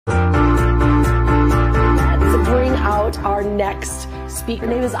next speaker.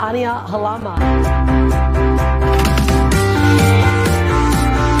 Her name is Anya Halama.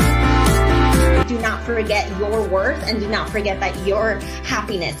 Do not forget your worth, and do not forget that your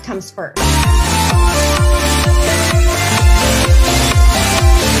happiness comes first.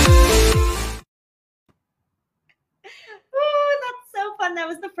 That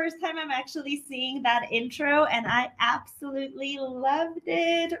was the first time I'm actually seeing that intro, and I absolutely loved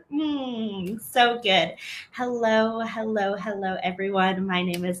it. So good. Hello, everyone. My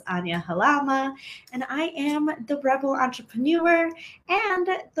name is Anya Halama, and I am the Rebel Entrepreneur and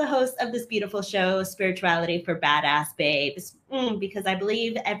the host of this beautiful show, Spirituality for Badass Babes, because I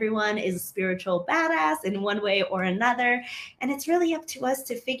believe everyone is a spiritual badass in one way or another, and it's really up to us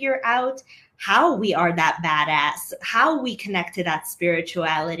to figure out how we are that badass, how we connect to that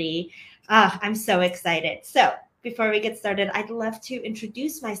spirituality. I'm so excited. So before we get started, I'd love to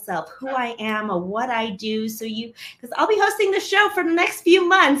introduce myself, who I am, what I do, because I'll be hosting the show for the next few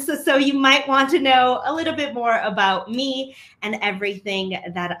months, so you might want to know a little bit more about me and everything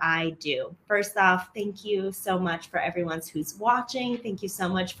that I do. First off, thank you so much for everyone who's watching. Thank you so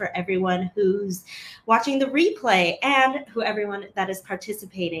much for everyone who's watching the replay, and everyone that is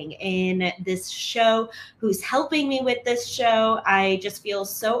participating in this show, who's helping me with this show. I just feel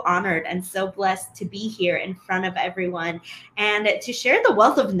so honored and so blessed to be here in front of everyone and to share the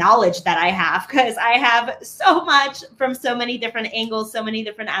wealth of knowledge that I have, because I have so much from so many different angles, so many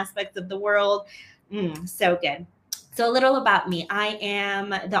different aspects of the world. So good. So a little about me. I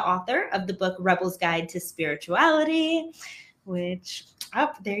am the author of the book Rebel's Guide to Spirituality, which,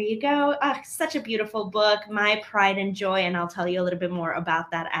 there you go. Such a beautiful book, my pride and joy, and I'll tell you a little bit more about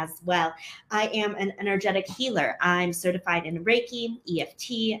that as well. I am an energetic healer. I'm certified in Reiki,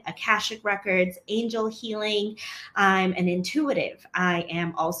 EFT, Akashic Records, angel healing. I'm an intuitive. I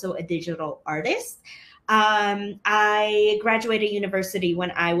am also a digital artist. I graduated university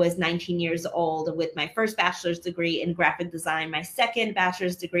when I was 19 years old with my first bachelor's degree in graphic design, my second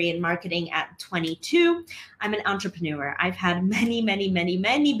bachelor's degree in marketing at 22. I'm an entrepreneur. I've had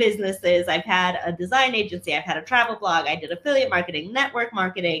many businesses. I've had a design agency. I've had a travel blog. I did affiliate marketing, network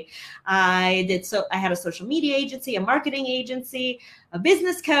marketing. I had a social media agency, a marketing agency, a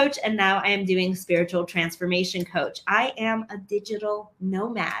business coach, and now I am doing spiritual transformation coach. I am a digital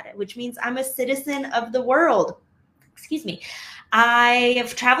nomad, which means I'm a citizen of the world. Excuse me. I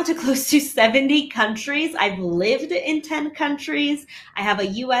have traveled to close to 70 countries. I've lived in 10 countries. I have a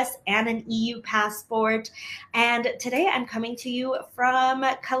US and an EU passport. And today I'm coming to you from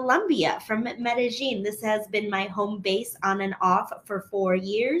Colombia, from Medellin. This has been my home base on and off for 4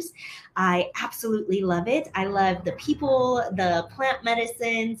 years. I absolutely love it. I love the people, the plant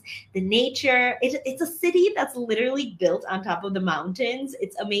medicines, the nature. It's a city that's literally built on top of the mountains.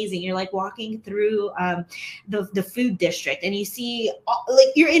 It's amazing. You're like walking through the food district, and you see like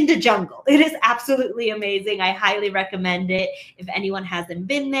you're in the jungle. It is absolutely amazing. I highly recommend it. If anyone hasn't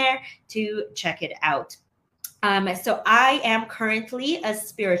been there, to check it out. So I am currently a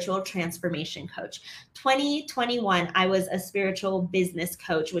spiritual transformation coach. 2021, I was a spiritual business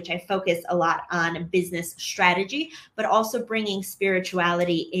coach, which I focus a lot on business strategy, but also bringing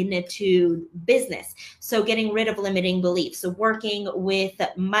spirituality into business. So getting rid of limiting beliefs. So working with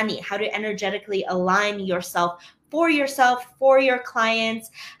money, how to energetically align yourself, for your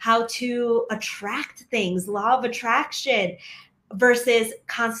clients, how to attract things, law of attraction, versus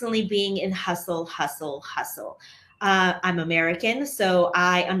constantly being in hustle. I'm American, so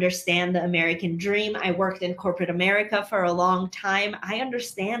I understand the American dream. I worked in corporate America for a long time. I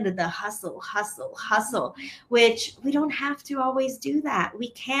understand the hustle, which we don't have to always do that. We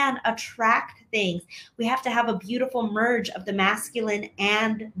can attract things. We have to have a beautiful merge of the masculine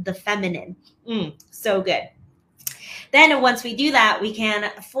and the feminine. So good. Then once we do that, we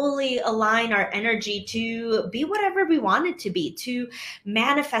can fully align our energy to be whatever we want it to be, to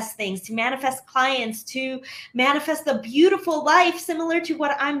manifest things, to manifest clients, to manifest a beautiful life similar to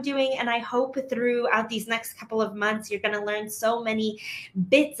what I'm doing. And I hope throughout these next couple of months, you're going to learn so many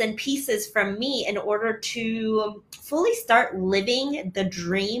bits and pieces from me in order to fully start living the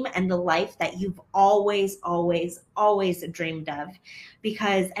dream and the life that you've always dreamed of,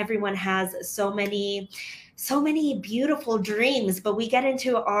 because everyone has so many beautiful dreams, but we get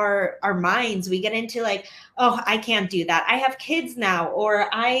into our minds. We get into like, oh, I can't do that. I have kids now, or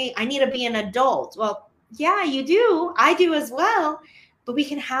I need to be an adult. Well, yeah, you do. I do as well. But we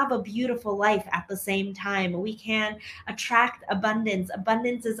can have a beautiful life at the same time. We can attract abundance.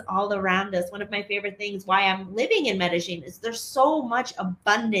 Abundance is all around us. One of my favorite things why I'm living in Medellin is there's so much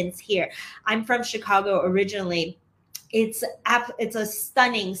abundance here. I'm from Chicago originally. It's a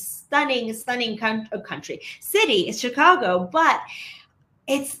stunning city. It's Chicago, but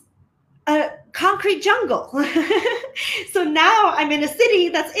it's a concrete jungle. So now I'm in a city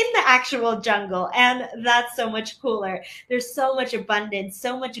that's in the actual jungle, and that's so much cooler. There's so much abundance,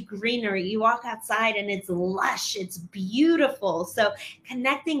 so much greenery. You walk outside and it's lush, it's beautiful. So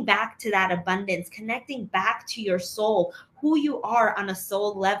connecting back to that abundance, connecting back to your soul, who you are on a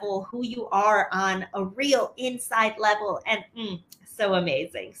soul level, who you are on a real inside level, and so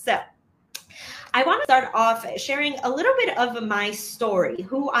amazing. So I want to start off sharing a little bit of my story,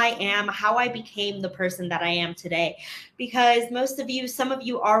 who I am, how I became the person that I am today, because some of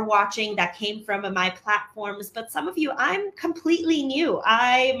you are watching that came from my platforms, but some of you, I'm completely new.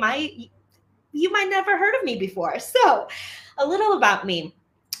 You might never heard of me before. So a little about me.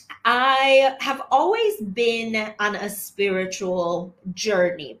 I have always been on a spiritual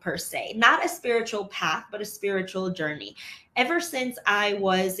journey per se, not a spiritual path, but a spiritual journey. Ever since I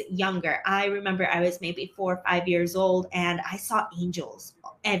was younger, I remember I was maybe 4 or 5 years old and I saw angels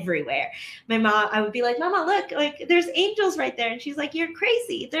everywhere. My mom, I would be like, Mama, look, like there's angels right there. And she's like, you're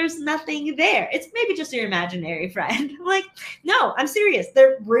crazy. There's nothing there. It's maybe just your imaginary friend. I'm like, no, I'm serious.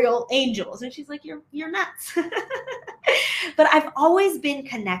 They're real angels. And she's like, you're nuts. But I've always been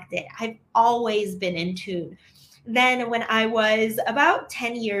connected. I've always been in tune. Then when I was about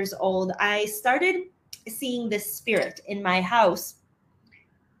 10 years old, I started seeing this spirit in my house.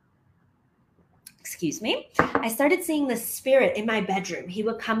 Excuse me. I started seeing this spirit in my bedroom. He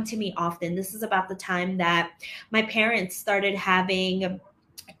would come to me often. This is about the time that my parents started having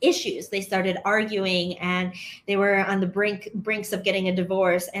issues. They started arguing and they were on the brinks of getting a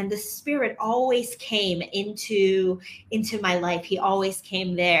divorce, and the spirit always came into my life. He always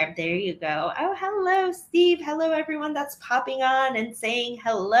came there. There you go. Oh, hello, Steve. Hello, everyone that's popping on and saying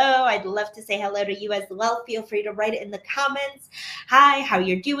hello. I'd love to say hello to you as well. Feel free to write it in the comments. Hi, how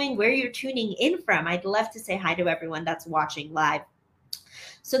you're doing, where you're tuning in from. I'd love to say hi to everyone that's watching live.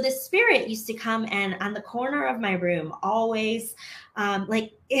 So this spirit used to come, and on the corner of my room, always when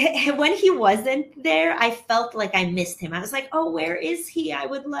he wasn't there, I felt like I missed him. I was like, oh, where is he? I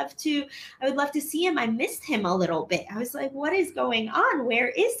would love to see him. I missed him a little bit. I was like, what is going on? Where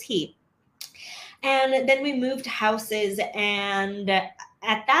is he? And then we moved houses, and at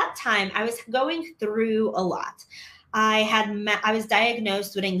that time I was going through a lot. I was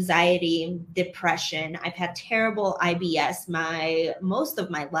diagnosed with anxiety, depression. I've had terrible IBS most of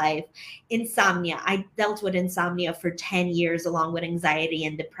my life. Insomnia. I dealt with insomnia for 10 years along with anxiety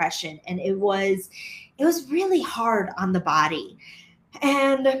and depression. And it was really hard on the body.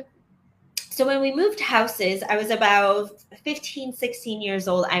 And so when we moved houses, I was about 15, 16 years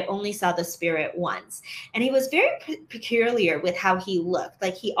old. I only saw the spirit once. And he was very peculiar with how he looked.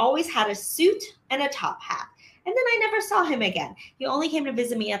 Like he always had a suit and a top hat. And then I never saw him again. He only came to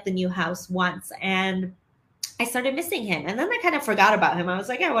visit me at the new house once, and I started missing him. And then I kind of forgot about him. I was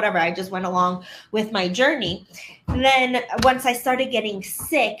like, yeah, whatever. I just went along with my journey. And then once I started getting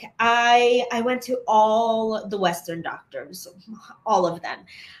sick, I went to all the Western doctors, all of them.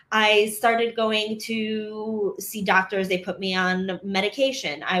 I started going to see doctors. They put me on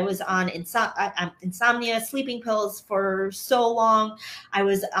medication. I was on insomnia, sleeping pills for so long. I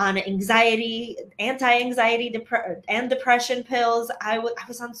was on anti-anxiety, and depression pills. I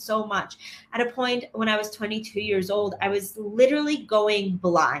was on so much. At a point when I was 22 years old, I was literally going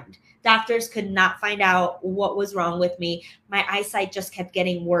blind. Doctors could not find out what was wrong with me. My eyesight just kept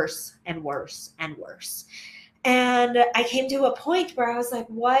getting worse and worse and worse. And I came to a point where I was like,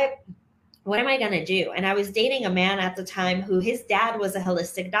 what am I going to do? And I was dating a man at the time who his dad was a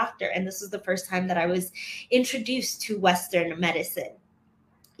holistic doctor. And this was the first time that I was introduced to Western medicine,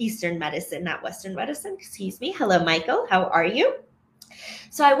 Eastern medicine, not Western medicine. Excuse me. Hello, Michael. How are you?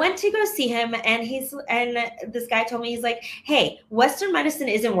 So I went to go see him, and this guy told me, he's like, hey, Western medicine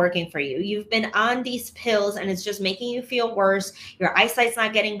isn't working for you. You've been on these pills and it's just making you feel worse. Your eyesight's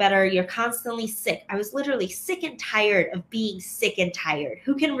not getting better. You're constantly sick. I was literally sick and tired of being sick and tired.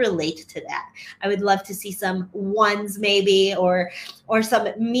 Who can relate to that? I would love to see some ones maybe, or some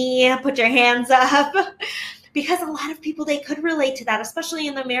me, put your hands up. Because a lot of people, they could relate to that, especially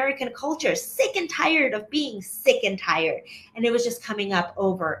in the American culture, sick and tired of being sick and tired. And it was just coming up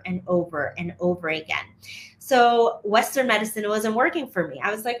over and over and over again. So Western medicine wasn't working for me.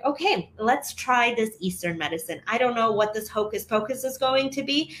 I was like, okay, let's try this Eastern medicine. I don't know what this hocus pocus is going to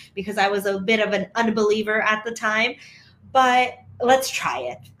be, because I was a bit of an unbeliever at the time, but let's try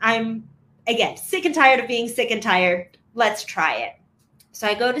it. I'm, again, sick and tired of being sick and tired. Let's try it. So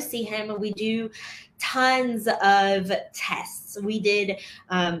I go to see him, and we do tons of tests. We did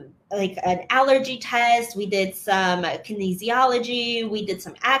like an allergy test. We did some kinesiology. We did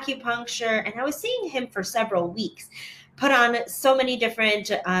some acupuncture. And I was seeing him for several weeks, put on so many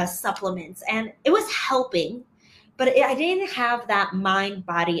different supplements, and it was helping. But I didn't have that mind,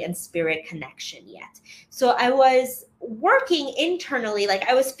 body, and spirit connection yet. So I was working internally, like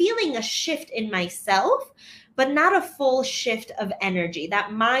I was feeling a shift in myself, but not a full shift of energy.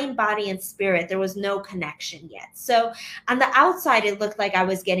 That mind, body, and spirit, there was no connection yet. So on the outside, it looked like I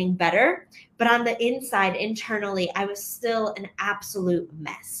was getting better, but on the inside, internally, I was still an absolute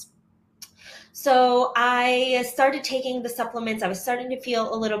mess. So I started taking the supplements. I was starting to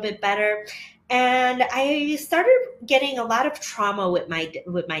feel a little bit better. And I started getting a lot of trauma with my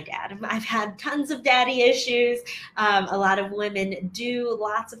dad. I've had tons of daddy issues. A lot of women do,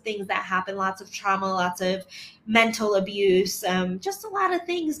 lots of things that happen, lots of trauma, lots of mental abuse, just a lot of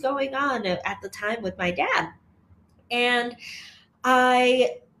things going on at the time with my dad. And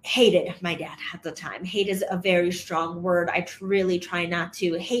I hated my dad at the time. Hate is a very strong word. I really try not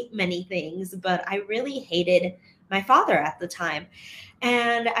to hate many things, but I really hated my father at the time.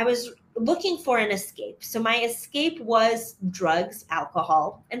 And I was looking for an escape. So my escape was drugs,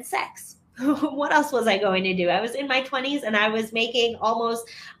 alcohol, and sex. What else was I going to do? I was in my 20s and I was making almost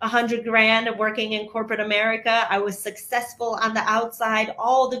 $100,000 working in corporate America. I was successful on the outside.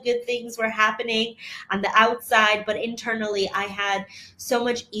 All the good things were happening on the outside, but internally I had so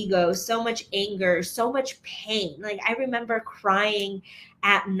much ego, so much anger, so much pain. Like I remember crying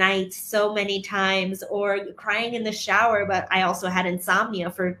at night so many times, or crying in the shower, but I also had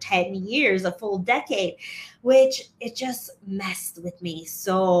insomnia for 10 years, a full decade, which it just messed with me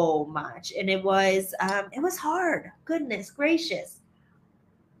so much. And it was hard. Goodness gracious.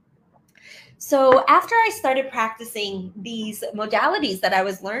 So after I started practicing these modalities that I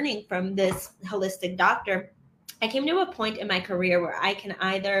was learning from this holistic doctor, I came to a point in my career where I can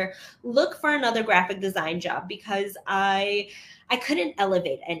either look for another graphic design job because I couldn't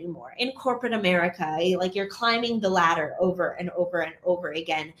elevate anymore. In corporate America, like you're climbing the ladder over and over and over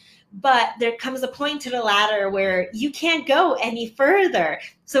again. But there comes a point to the ladder where you can't go any further.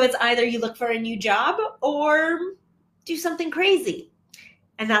 So it's either you look for a new job or do something crazy.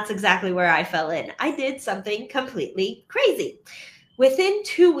 And that's exactly where I fell in. I did something completely crazy. Within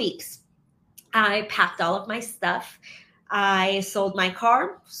 2 weeks, I packed all of my stuff. I sold my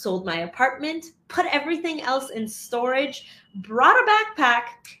car, sold my apartment, put everything else in storage, brought a backpack,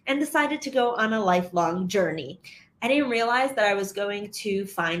 and decided to go on a lifelong journey. I didn't realize that I was going to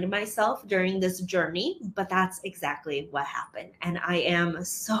find myself during this journey, but that's exactly what happened. And I am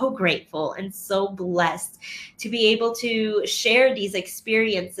so grateful and so blessed to be able to share these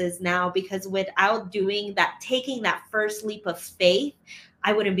experiences now, because without doing that, taking that first leap of faith,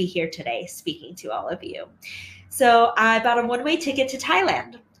 I wouldn't be here today speaking to all of you. So I bought a one-way ticket to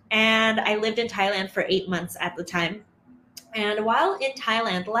Thailand, and I lived in Thailand for 8 months at the time. And while in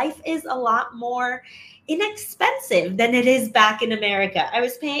Thailand, life is a lot more inexpensive than it is back in America. I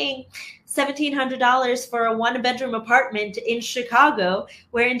was paying $1,700 for a one-bedroom apartment in Chicago,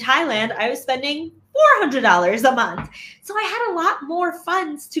 where in Thailand, I was spending $400 a month. So I had a lot more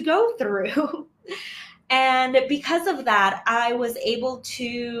funds to go through. And because of that, I was able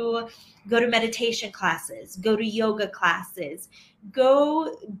to go to meditation classes, go to yoga classes,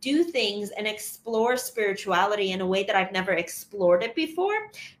 go do things and explore spirituality in a way that I've never explored it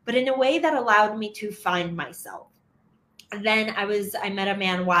before, but in a way that allowed me to find myself. And then I met a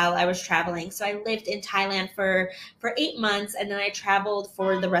man while I was traveling. So I lived in Thailand for 8 months, and then I traveled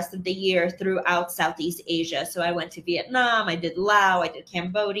for the rest of the year throughout Southeast Asia. So I went to Vietnam, I did Laos, I did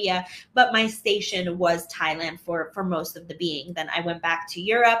Cambodia, but my station was Thailand for most of the being. Then I went back to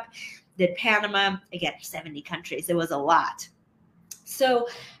Europe, did Panama, again, 70 countries. It was a lot. So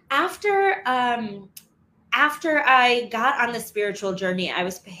after I got on the spiritual journey, I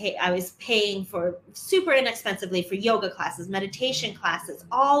was paying for super inexpensively for yoga classes, meditation classes,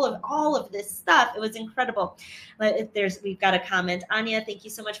 all of this stuff. It was incredible. We've got a comment. Anya, thank you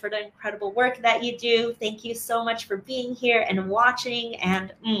so much for the incredible work that you do. Thank you so much for being here and watching,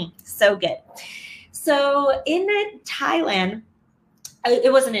 and so good. So in Thailand,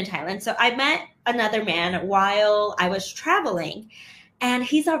 it wasn't in Thailand. So I met another man while I was traveling. And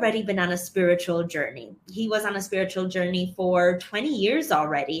he's already been on a spiritual journey. He was on a spiritual journey for 20 years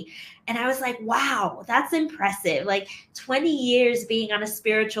already. And I was like, wow, that's impressive. Like 20 years being on a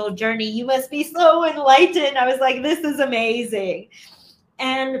spiritual journey, you must be so enlightened. I was like, this is amazing.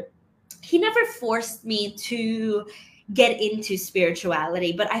 And he never forced me to get into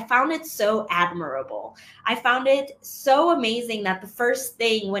spirituality, but I found it so admirable. I found it so amazing that the first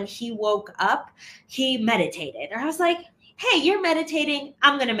thing when he woke up, he meditated. And I was like, hey, you're meditating.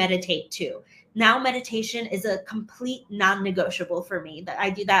 I'm going to meditate too. Now meditation is a complete non-negotiable for me. That I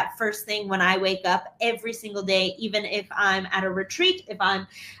do that first thing when I wake up every single day, even if I'm at a retreat, if I'm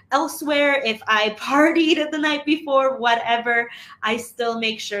elsewhere, if I partied the night before, whatever, I still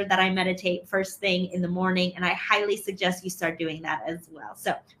make sure that I meditate first thing in the morning. And I highly suggest you start doing that as well.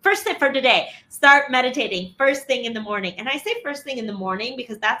 So first tip for today, start meditating first thing in the morning. And I say first thing in the morning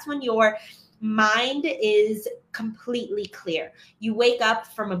because that's when your mind is completely clear. You wake up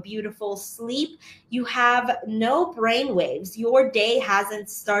from a beautiful sleep. You have no brain waves. Your day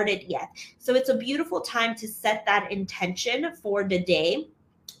hasn't started yet. So it's a beautiful time to set that intention for the day,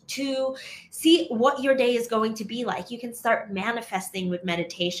 to see what your day is going to be like. You can start manifesting with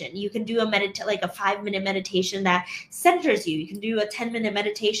meditation. You can do like a 5-minute meditation that centers you. You can do a 10-minute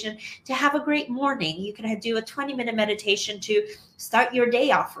meditation to have a great morning. You can do a 20-minute meditation to start your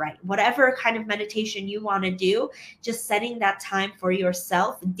day off right. Whatever kind of meditation you want to do, just setting that time for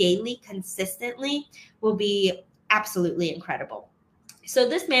yourself daily, consistently, will be absolutely incredible. So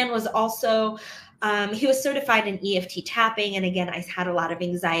this man was also he was certified in EFT tapping. And again, I had a lot of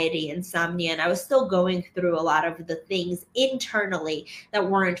anxiety, insomnia, and I was still going through a lot of the things internally that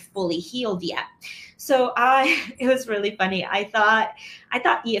weren't fully healed yet. So it was really funny. I thought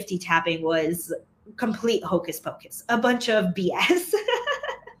EFT tapping was complete hocus pocus, a bunch of BS.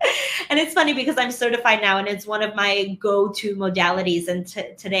 And it's funny because I'm certified now, and it's one of my go-to modalities. And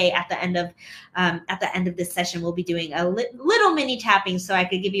today, at the end of this session, we'll be doing a little mini tapping, so I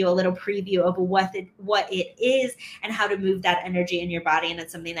could give you a little preview of what it is and how to move that energy in your body. And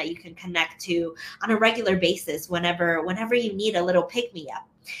it's something that you can connect to on a regular basis whenever you need a little pick-me-up.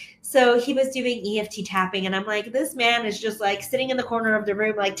 So he was doing EFT tapping, and I'm like, this man is just like sitting in the corner of the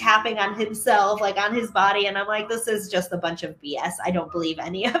room, like tapping on himself, like on his body. And I'm like, this is just a bunch of BS. I don't believe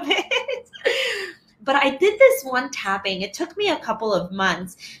any of it. But I did this one tapping. It took me a couple of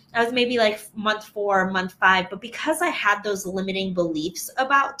months. I was maybe like month 4, month 5. But because I had those limiting beliefs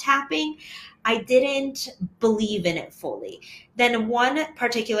about tapping, I didn't believe in it fully. Then one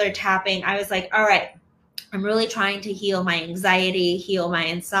particular tapping, I was like, all right, I'm really trying to heal my anxiety, heal my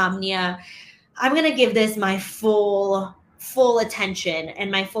insomnia. I'm going to give this my full attention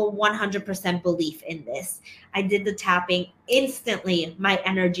and my full 100% belief in this. I did the tapping. Instantly, my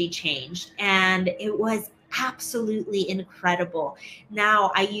energy changed, and it was absolutely incredible.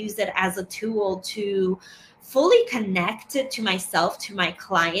 Now I use it as a tool to fully connect to myself, to my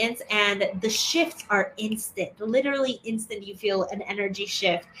clients, and the shifts are instant, literally instant. You feel an energy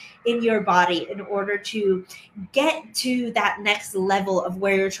shift in your body in order to get to that next level of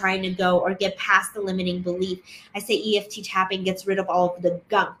where you're trying to go or get past the limiting belief. I say EFT tapping gets rid of all of the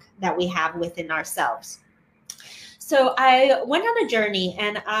gunk that we have within ourselves. So I went on a journey,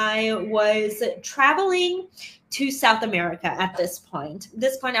 and I was traveling to South America at this point.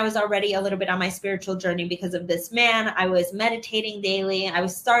 I was already a little bit on my spiritual journey because of this man. I was meditating daily. I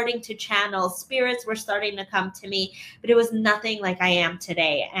was starting to channel. Spirits were starting to come to me, but it was nothing like I am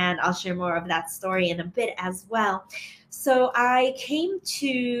today. And I'll share more of that story in a bit as well. So I came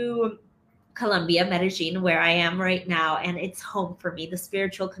to Colombia, Medellin, where I am right now, and it's home for me. The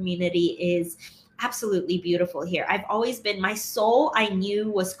spiritual community is absolutely beautiful here. I've always been, my soul, I knew,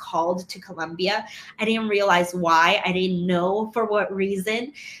 was called to Colombia. I didn't realize why. I didn't know for what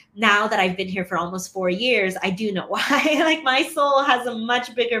reason. Now that I've been here for almost 4 years, I do know why. Like, my soul has a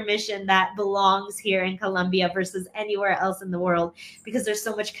much bigger mission that belongs here in Colombia versus anywhere else in the world, because there's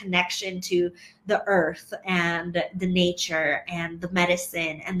so much connection to the earth and the nature and the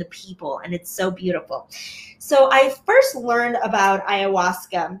medicine and the people, and it's so beautiful. So I first learned about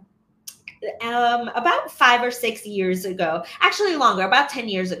ayahuasca about 5 or 6 years ago, actually longer, about 10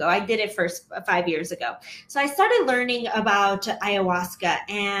 years ago. I did it first 5 years ago. So I started learning about ayahuasca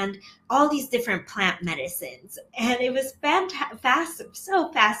and all these different plant medicines. And it was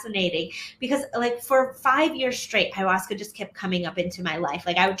so fascinating, because like for 5 years straight, ayahuasca just kept coming up into my life.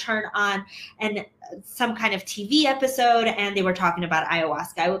 Like, I would turn on some kind of TV episode and they were talking about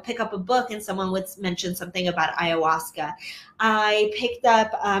ayahuasca. I would pick up a book and someone would mention something about ayahuasca. I picked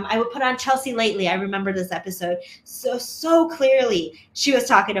up, I would put on Chelsea Lately. I remember this episode so clearly. She was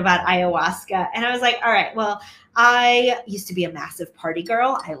talking about ayahuasca. And I was like, all right, well, I used to be a massive party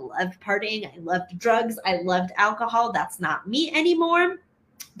girl. I loved partying. I loved drugs. I loved alcohol. That's not me anymore.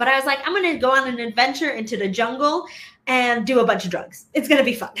 But I was like, I'm going to go on an adventure into the jungle and do a bunch of drugs. It's going to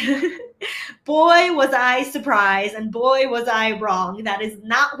be fun. Boy, was I surprised, and boy, was I wrong. That is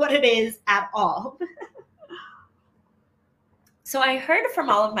not what it is at all. So I heard from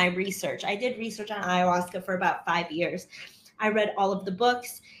all of my research. I did research on ayahuasca for about 5 years. I read all of the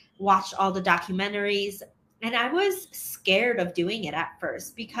books, watched all the documentaries, and I was scared of doing it at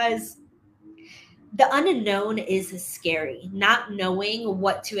first because the unknown is scary. Not knowing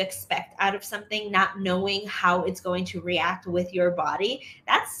what to expect out of something, not knowing how it's going to react with your body,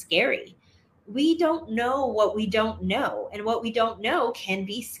 that's scary. We don't know what we don't know, and what we don't know can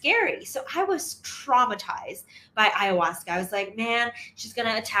be scary. So I was traumatized by ayahuasca. I was like, man, she's going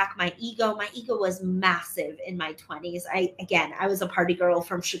to attack my ego. My ego was massive in my 20s. I was a party girl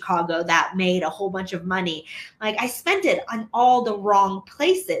from Chicago that made a whole bunch of money. Like, I spent it on all the wrong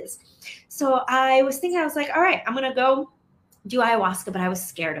places. So I was thinking, I was like, all right, I'm going to go do ayahuasca, but I was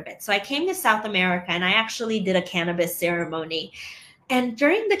scared of it. So I came to South America and I actually did a cannabis ceremony. And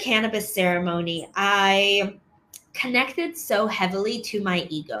during the cannabis ceremony, I connected so heavily to my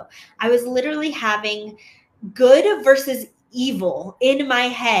ego. I was literally having good versus evil in my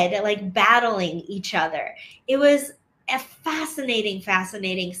head, like battling each other. It was a fascinating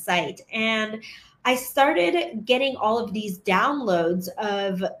sight. And I started getting all of these downloads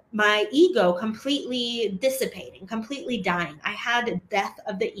of my ego completely dissipating, completely dying. I had death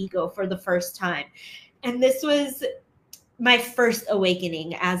of the ego for the first time. And this was my first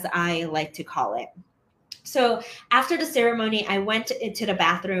awakening, as I like to call it. So after the ceremony, I went into the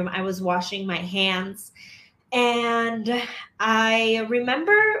bathroom. I was washing my hands. And I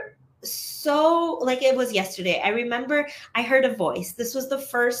remember, so like it was yesterday, I remember I heard a voice. This was the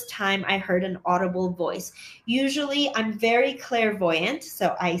first time I heard an audible voice. Usually I'm very clairvoyant,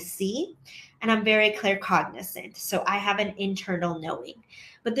 so I see, and I'm very claircognizant, so I have an internal knowing.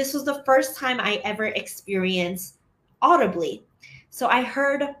 But this was the first time I ever experienced audibly. So I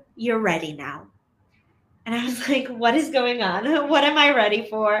heard, "You're ready now." And I was like, what is going on? What am I ready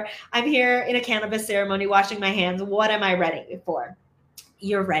for? I'm here in a cannabis ceremony, washing my hands. What am I ready for?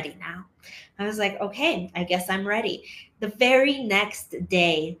 "You're ready now." I was like, okay, I guess I'm ready. The very next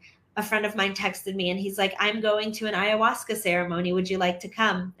day, a friend of mine texted me and he's like, "I'm going to an ayahuasca ceremony. Would you like to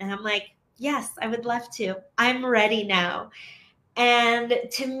come?" And I'm like, yes, I would love to. I'm ready now. And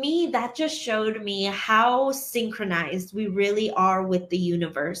to me, that just showed me how synchronized we really are with the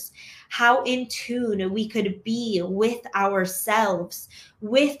universe, how in tune we could be with ourselves,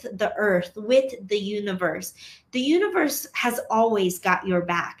 with the earth, with the universe. The universe has always got your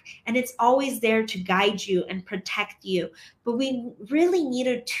back, and it's always there to guide you and protect you. But we really need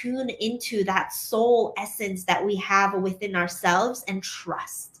to tune into that soul essence that we have within ourselves and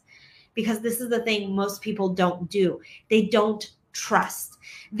trust. Because this is the thing most people don't do. They don't trust.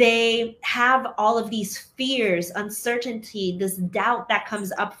 They have all of these fears, uncertainty, this doubt that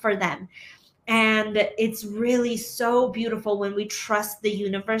comes up for them. And it's really so beautiful when we trust the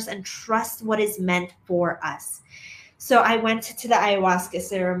universe and trust what is meant for us. So I went to the ayahuasca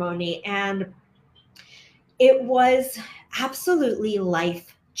ceremony and it was absolutely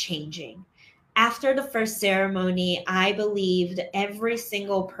life-changing. After the first ceremony, I believed every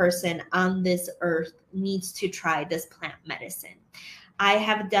single person on this earth needs to try this plant medicine. I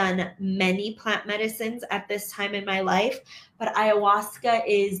have done many plant medicines at this time in my life, but ayahuasca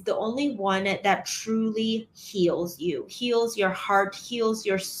is the only one that truly heals you, heals your heart, heals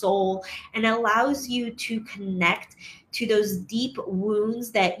your soul, and allows you to connect to those deep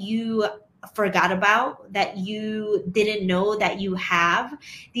wounds that you forgot about, that you didn't know that you have,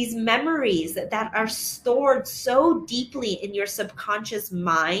 these memories that are stored so deeply in your subconscious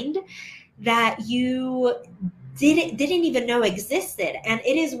mind that you didn't even know existed. And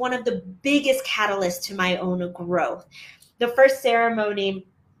it is one of the biggest catalysts to my own growth. The first ceremony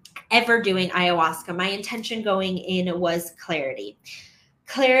ever doing ayahuasca, my intention going in was clarity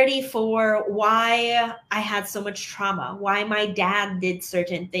for why I had so much trauma, why my dad did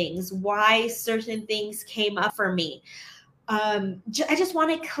certain things, why certain things came up for me. I just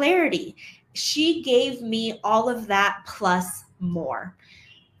wanted clarity. She gave me all of that plus more.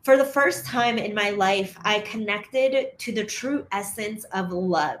 For the first time in my life, I connected to the true essence of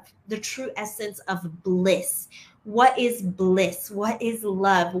love, the true essence of bliss. What is bliss? What is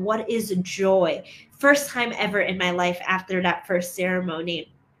love? What is joy? First time ever in my life after that first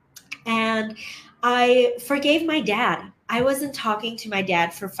ceremony. And I forgave my dad. I wasn't talking to my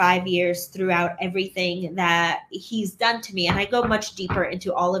dad for 5 years throughout everything that he's done to me. And I go much deeper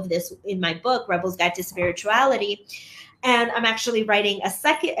into all of this in my book, Rebel's Guide to Spirituality. And I'm actually writing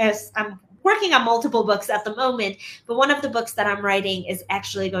I'm working on multiple books at the moment, but one of the books that I'm writing is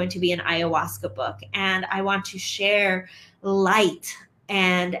actually going to be an ayahuasca book. And I want to share light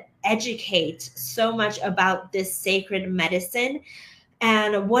and educate so much about this sacred medicine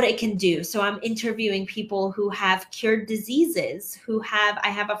and what it can do. So I'm interviewing people who have cured diseases, I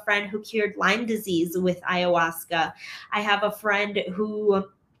have a friend who cured Lyme disease with ayahuasca. I have a friend who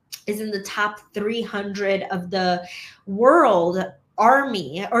is in the top 300 of the world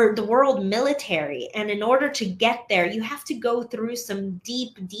army or the world military. And in order to get there, you have to go through some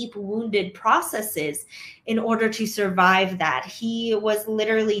deep wounded processes in order to survive that. He was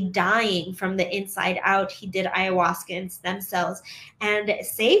literally dying from the inside out. He did ayahuasca and stem cells and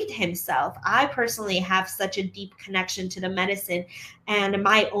saved himself. I personally have such a deep connection to the medicine and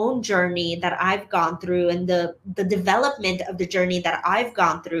my own journey that I've gone through, and the development of the journey that I've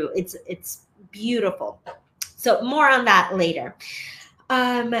gone through. It's beautiful. So more on that later.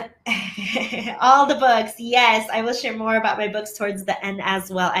 All the books. Yes, I will share more about my books towards the end as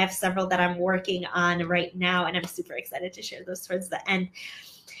well. I have several that I'm working on right now, and I'm super excited to share those towards the end.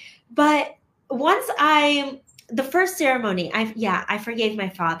 But the first ceremony, I forgave my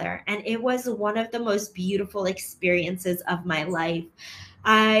father, and it was one of the most beautiful experiences of my life.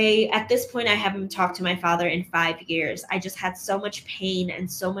 At this point, I haven't talked to my father in 5 years. I just had so much pain and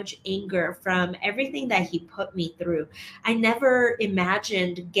so much anger from everything that he put me through. I never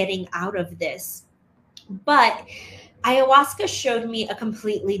imagined getting out of this. But ayahuasca showed me a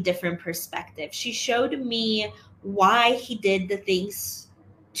completely different perspective. She showed me why he did the things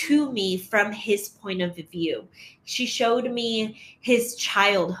to me from his point of view. She showed me his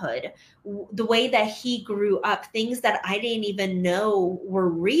childhood, the way that he grew up, things that I didn't even know were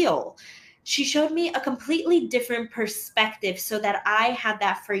real. She showed me a completely different perspective so that I had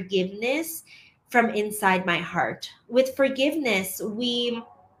that forgiveness from inside my heart. With forgiveness, we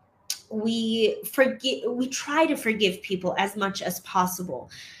try to forgive people as much as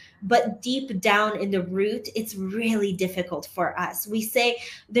possible, but deep down in the root, it's really difficult for us. We say,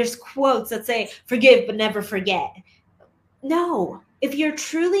 there's quotes that say, forgive but never forget. No, if you're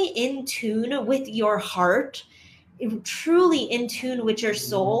truly in tune with your heart, truly in tune with your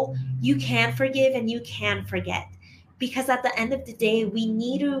soul, you can forgive and you can forget. Because at the end of the day, we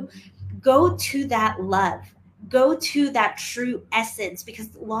need to go to that love, go to that true essence,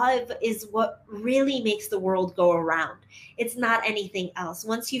 because love is what really makes the world go around. It's not anything else.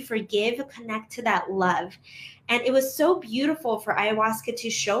 Once you forgive, connect to that love. And it was so beautiful for ayahuasca to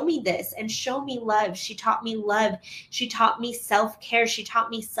show me this and show me love. She taught me love. She taught me self-care. She taught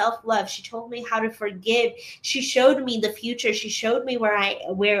me self-love. She told me how to forgive. She showed me the future. She showed me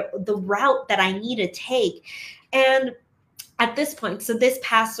where the route that I need to take. And at this point, so this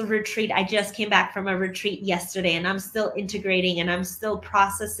past retreat, I just came back from a retreat yesterday, and I'm still integrating and I'm still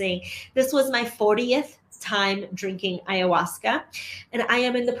processing. This was my 40th time drinking ayahuasca, and I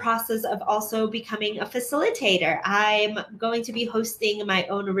am in the process of also becoming a facilitator. I'm going to be hosting my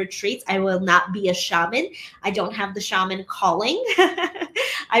own retreats. I will not be a shaman. I don't have the shaman calling.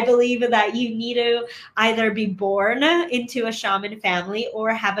 I believe that you need to either be born into a shaman family or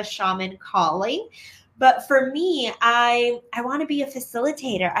have a shaman calling. But for me, I want to be a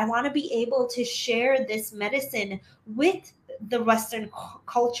facilitator. I want to be able to share this medicine with the Western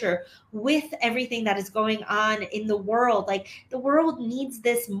culture, with everything that is going on in the world. Like, the world needs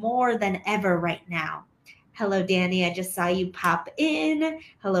this more than ever right now. Hello, Danny. I just saw you pop in.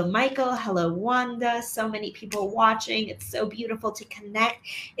 Hello, Michael. Hello, Wanda. So many people watching. It's so beautiful to connect.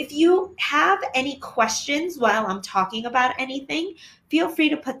 If you have any questions while I'm talking about anything, feel free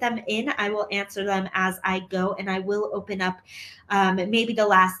to put them in. I will answer them as I go, and I will open up maybe the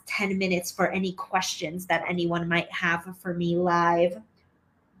last 10 minutes for any questions that anyone might have for me live.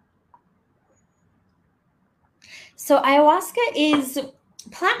 So ayahuasca is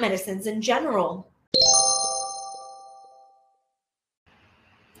plant medicines in general.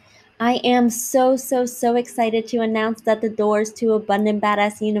 I am so excited to announce that the doors to Abundant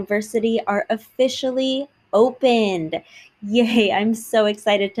Badass University are officially opened. Yay, I'm so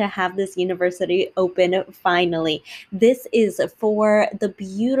excited to have this university open finally. This is for the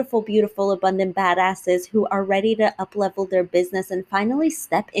beautiful Abundant Badasses who are ready to up-level their business and finally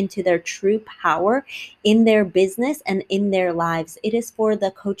step into their true power in their business and in their lives. It is for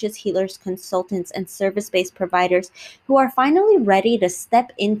the coaches, healers, consultants, and service-based providers who are finally ready to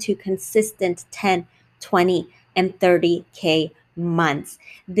step into consistent 10, 20, and 30K months.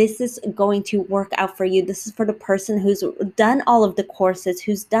 This is going to work out for you. This is for the person who's done all of the courses,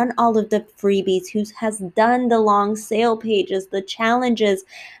 who's done all of the freebies, who has done the long sale pages, the challenges,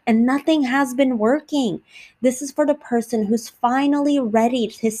 and nothing has been working. This is for the person who's finally ready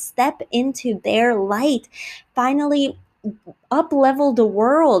to step into their light, finally up level the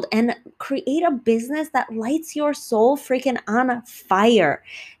world and create a business that lights your soul freaking on fire.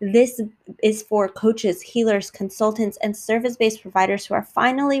 This is for coaches, healers, consultants, and service-based providers who are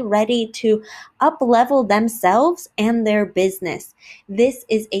finally ready to up level themselves and their business. This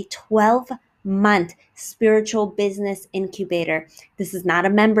is a 12-month spiritual business incubator. This is not a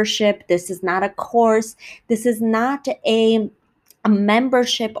membership. This is not a course. This is not a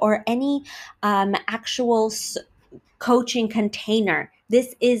membership or any actual coaching container.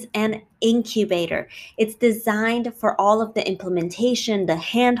 This is an incubator. It's designed for all of the implementation, the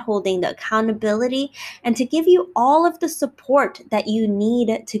hand-holding, the accountability, and to give you all of the support that you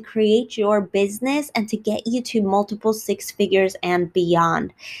need to create your business and to get you to multiple six figures and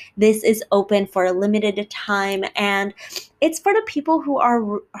beyond. This is open for a limited time, and it's for the people who are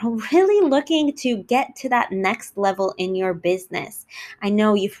really looking to get to that next level in your business. I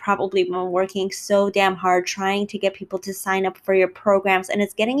know you've probably been working so damn hard trying to get people to sign up for your programs, and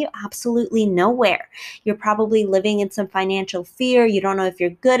it's getting you absolutely nowhere. You're probably living in some financial fear. You don't know if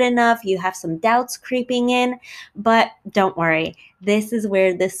you're good enough. You have some doubts creeping in, but don't worry. This is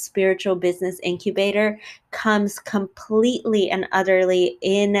where this spiritual business incubator comes completely and utterly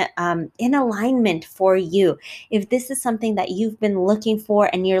in alignment for you. If this is something that you've been looking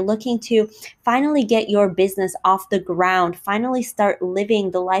for and you're looking to finally get your business off the ground, finally start living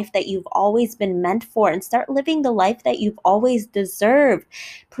the life that you've always been meant for, and start living the life that you've always deserved,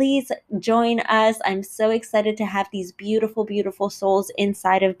 please join us. I'm so excited to have these beautiful, beautiful souls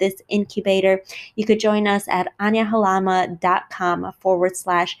inside of this incubator. You could join us at anyahalama.com/ABU-apply.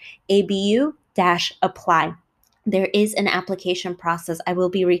 There is an application process. I will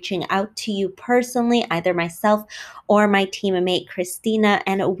be reaching out to you personally, either myself or my teammate Christina,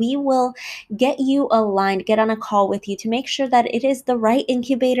 and we will get you aligned, get on a call with you to make sure that it is the right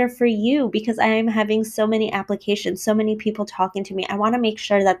incubator for you, because I am having so many applications, so many people talking to me. I want to make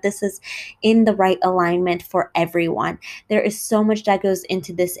sure that this is in the right alignment for everyone. There is so much that goes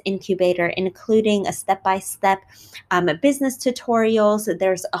into this incubator, including a step-by-step business tutorials.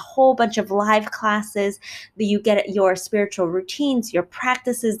 There's a whole bunch of live classes. You get your spiritual routines, your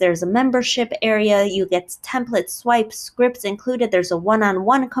practices. There's a membership area. You get templates, swipes, scripts included. There's a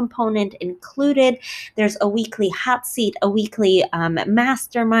one-on-one component included. There's a weekly hot seat, a weekly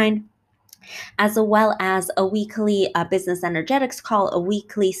mastermind, as well as a weekly business energetics call, a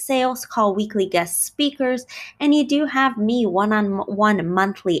weekly sales call, weekly guest speakers, and you do have me one-on-one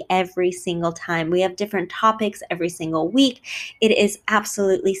monthly every single time. We have different topics every single week. It is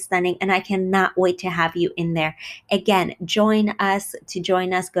absolutely stunning, and I cannot wait to have you in there. Again, join us. To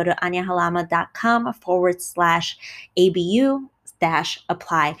join us, go to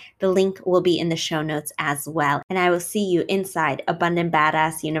anyahalama.com/ABU-apply. The link will be in the show notes as well. And I will see you inside Abundant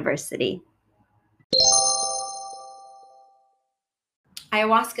Badass University.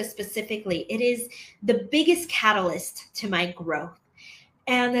 Ayahuasca specifically, it is the biggest catalyst to my growth.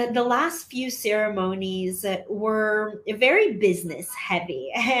 And the last few ceremonies were very business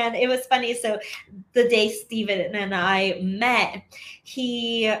heavy. And it was funny. So the day Steven and I met,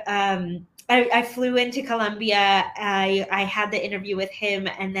 I flew into Colombia. I had the interview with him.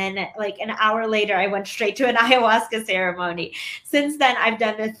 And then like an hour later, I went straight to an ayahuasca ceremony. Since then, I've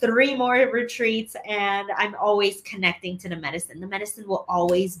done 3 more retreats, and I'm always connecting to the medicine. The medicine will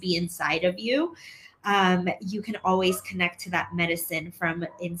always be inside of you. You can always connect to that medicine from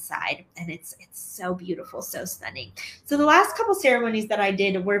inside, and it's so beautiful, so stunning. So the last couple ceremonies that I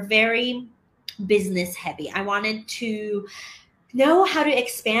did were very business heavy. I wanted to know how to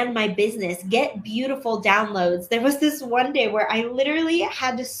expand my business, get beautiful downloads. There was this one day where I literally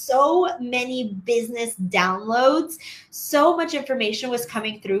had so many business downloads. So much information was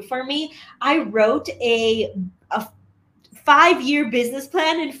coming through for me. I wrote a 5-year business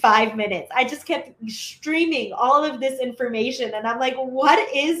plan in 5 minutes. I just kept streaming all of this information, and I'm like,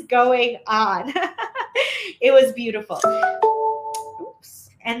 what is going on? It was beautiful. Oops.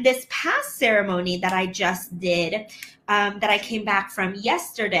 And this past ceremony that I just did, that I came back from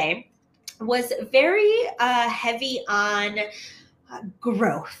yesterday, was very heavy on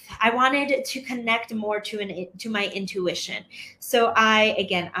growth. I wanted to connect more to my intuition. So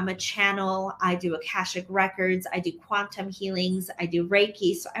I'm a channel. I do Akashic records. I do quantum healings. I do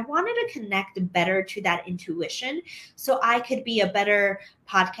Reiki. So I wanted to connect better to that intuition, so I could be a better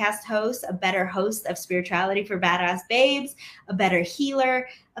podcast host, a better host of Spirituality for Badass Babes, a better healer,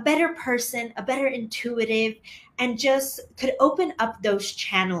 a better person, a better intuitive, and just could open up those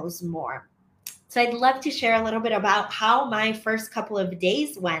channels more. So I'd love to share a little bit about how my first couple of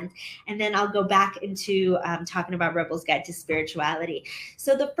days went, and then I'll go back into talking about Rebel's Guide to Spirituality.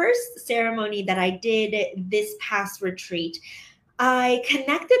 So the first ceremony that I did this past retreat, I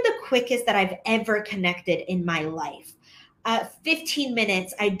connected the quickest that I've ever connected in my life. 15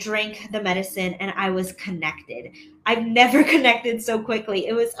 minutes, I drank the medicine and I was connected. I've never connected so quickly.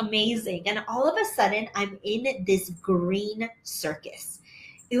 It was amazing. And all of a sudden, I'm in this green circus.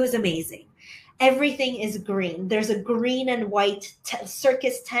 It was amazing. Everything is green. There's a green and white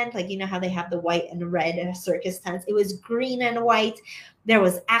circus tent, like you know how they have the white and red circus tents. It was green and white. There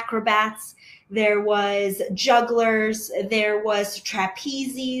was acrobats. There was jugglers. There was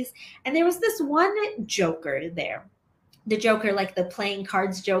trapezes. And there was this one joker there. The Joker, like the playing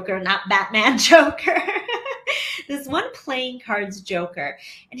cards Joker, not Batman Joker. This one playing cards Joker.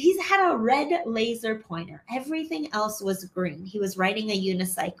 And he's had a red laser pointer. Everything else was green. He was riding a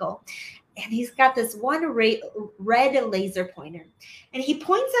unicycle. And he's got this one red laser pointer. And he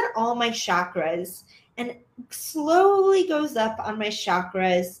points at all my chakras and slowly goes up on my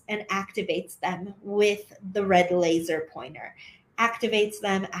chakras and activates them with the red laser pointer. Activates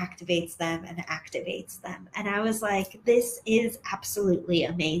them, and activates them. And I was like, this is absolutely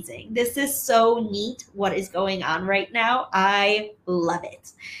amazing. This is so neat what is going on right now. I love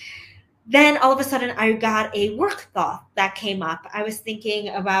it. Then all of a sudden I got a work thought that came up. I was thinking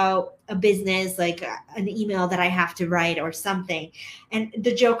about a business, like an email that I have to write or something. And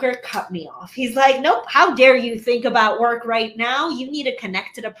the Joker cut me off. He's like, nope, how dare you think about work right now? You need to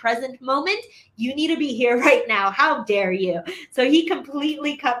connect to the present moment. You need to be here right now. How dare you? So he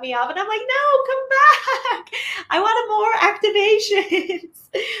completely cut me off. And I'm like, no, come back. I wanted more activations.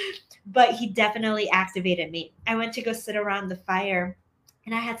 But he definitely activated me. I went to go sit around the fire.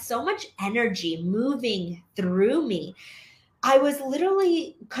 And I had so much energy moving through me. I was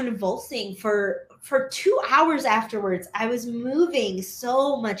literally convulsing for 2 hours afterwards. I was moving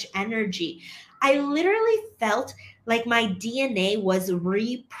so much energy. I literally felt like my DNA was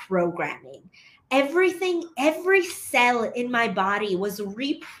reprogramming. Everything, every cell in my body was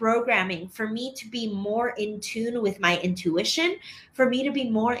reprogramming for me to be more in tune with my intuition, for me to be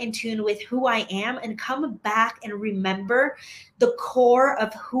more in tune with who I am and come back and remember the core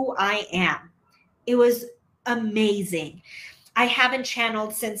of who I am. It was amazing. I haven't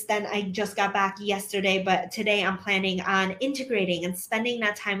channeled since then. I just got back yesterday, but today I'm planning on integrating and spending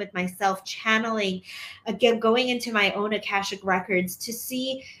that time with myself, channeling, again, going into my own Akashic records to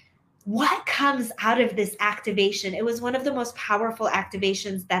see what comes out of this activation. It was one of the most powerful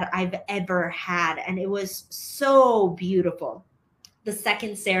activations that I've ever had, and it was so beautiful. The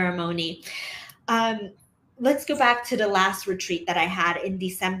second ceremony. Let's go back to the last retreat that I had in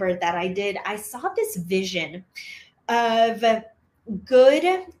December that I did. I saw this vision of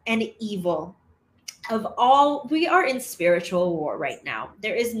good and evil. We are in spiritual war right now.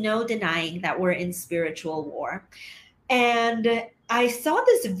 There is no denying that we're in spiritual war. And I saw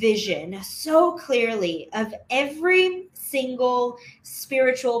this vision so clearly of every single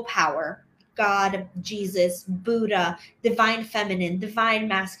spiritual power, God, Jesus, Buddha, divine feminine, divine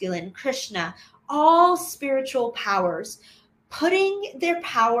masculine, Krishna, all spiritual powers, putting their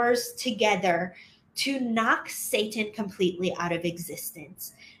powers together to knock Satan completely out of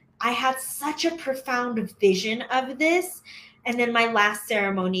existence. I had such a profound vision of this. And then my last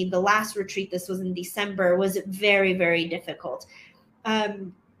ceremony, the last retreat, this was in December, was very, very difficult. But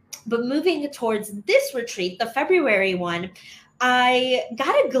moving towards this retreat, the February one, I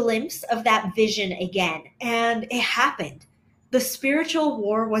got a glimpse of that vision again, and it happened. The spiritual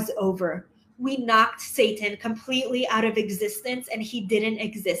war was over. We knocked Satan completely out of existence, and he didn't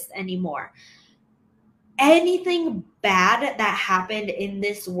exist anymore. Anything bad that happened in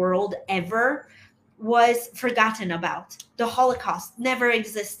this world ever was forgotten about. The Holocaust never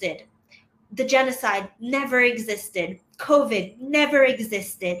existed. The genocide never existed. COVID never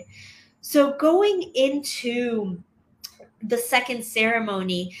existed. So going into the second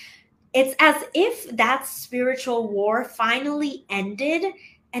ceremony, it's as if that spiritual war finally ended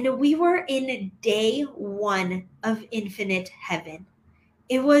and we were in day one of infinite heaven.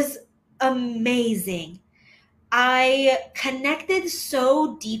 It was amazing. I connected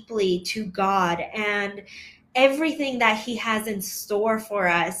so deeply to God and everything that he has in store for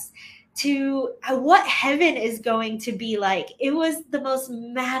us, to what heaven is going to be like. It was the most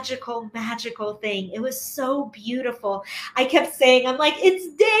magical thing. It was so beautiful. I kept saying, I'm like,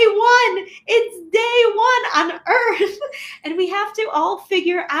 it's day one on earth. And we have to all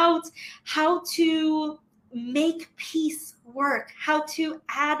figure out how to make peace work, how to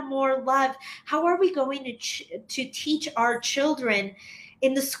add more love. How are we going to teach our children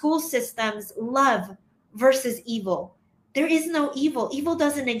In the school systems, love versus evil. There is no evil. Evil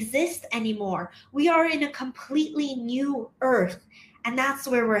doesn't exist anymore. We are in a completely new earth, and that's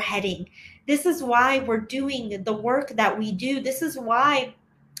where we're heading. This is why we're doing the work that we do. This is why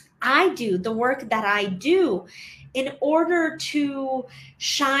I do the work that I do, in order to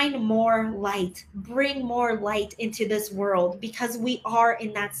shine more light, bring more light into this world, because we are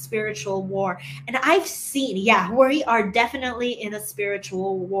in that spiritual war. And I've seen, we are definitely in a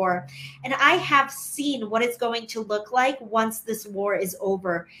spiritual war. And I have seen what it's going to look like once this war is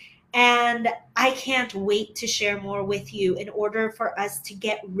over. And I can't wait to share more with you in order for us to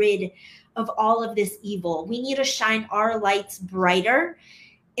get rid of all of this evil. We need to shine our lights brighter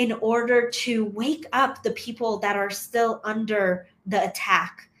in order to wake up the people that are still under the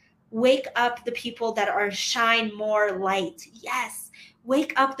attack. Wake up the people that are shine more light. Yes.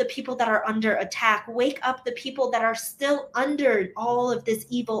 Wake up the people that are under attack. Wake up the people that are still under all of this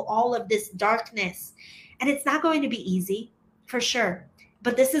evil, all of this darkness. And it's not going to be easy, for sure.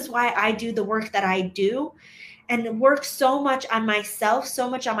 But this is why I do the work that I do, and work so much on myself, so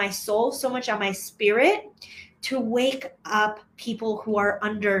much on my soul, so much on my spirit, to wake up people who are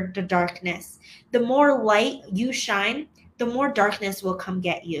under the darkness. The more light you shine, the more darkness will come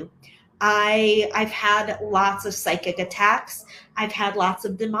get you. I've had lots of psychic attacks. I've had lots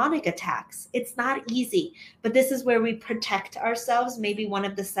of demonic attacks. It's not easy, but this is where we protect ourselves. Maybe one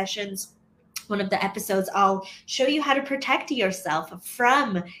of the sessions, one of the episodes, I'll show you how to protect yourself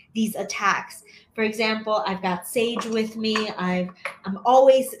from these attacks. For example, I've got sage with me. I'm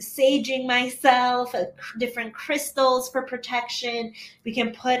always saging myself, different crystals for protection. We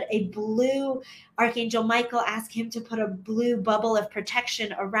can put a blue, Archangel Michael, ask him to put a blue bubble of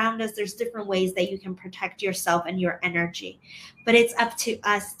protection around us. There's different ways that you can protect yourself and your energy. But it's up to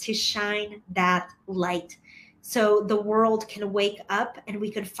us to shine that light, so the world can wake up and we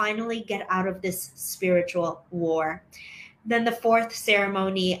could finally get out of this spiritual war. Then the fourth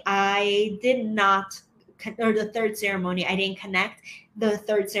ceremony, I did not, or the third ceremony, I didn't connect. The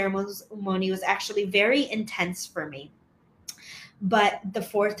third ceremony was actually very intense for me. But the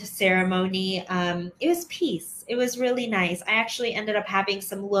fourth ceremony, it was peace. It was really nice. I actually ended up having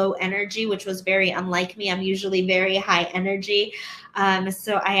some low energy, which was very unlike me. I'm usually very high energy.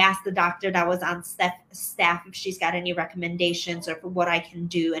 So I asked the doctor that was on staff if she's got any recommendations or what I can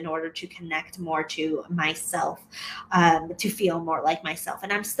do in order to connect more to myself, to feel more like myself.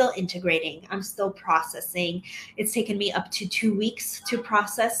 And I'm still integrating. I'm still processing. It's taken me up to 2 weeks to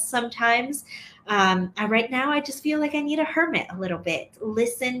process sometimes. Right now, I just feel like I need a hermit a little bit.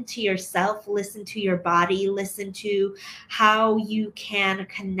 Listen to yourself, listen to your body, listen to how you can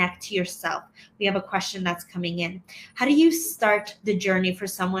connect to yourself. We have a question that's coming in. How do you start the journey for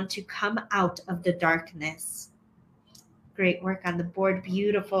someone to come out of the darkness? Great work on the board.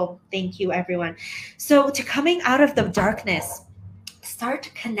 Beautiful. Thank you, everyone. So to coming out of the darkness,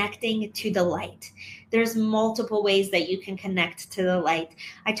 start connecting to the light. There's multiple ways that you can connect to the light.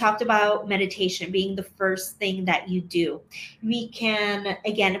 I talked about meditation being the first thing that you do. We can,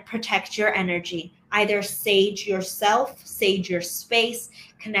 again, protect your energy. Either sage yourself, sage your space,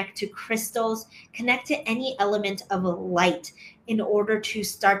 connect to crystals, connect to any element of light in order to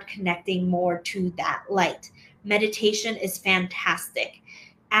start connecting more to that light. Meditation is fantastic.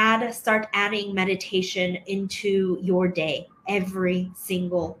 Start adding meditation into your day every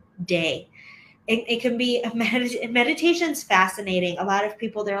single day. It can be meditation's fascinating. A lot of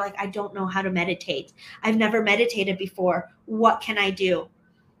people, they're like, I don't know how to meditate. I've never meditated before. What can I do?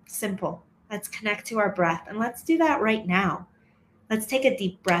 Simple. Let's connect to our breath, and let's do that right now. Let's take a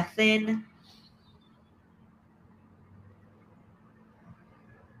deep breath in.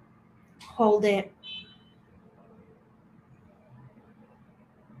 Hold it.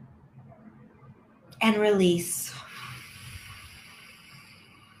 And release.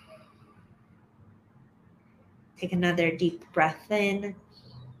 Take another deep breath in.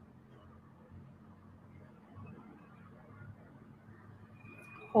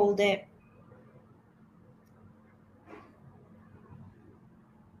 Hold it.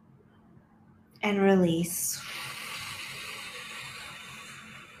 And release.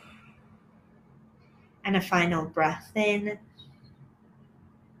 And a final breath in.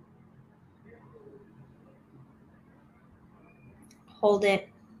 Hold it.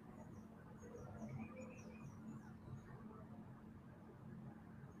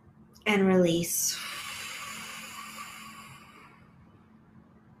 And release.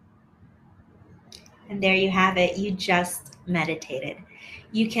 And there you have it. You just meditated.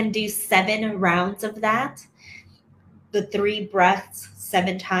 You can do 7 rounds of that, the 3 breaths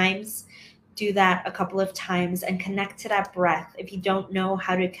 7 times. Do that a couple of times and connect to that breath. If you don't know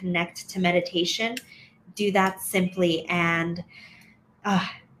how to connect to meditation, do that simply, and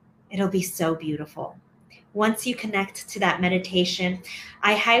it'll be so beautiful. Once you connect to that meditation,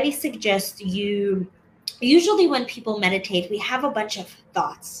 I highly suggest you, usually when people meditate, we have a bunch of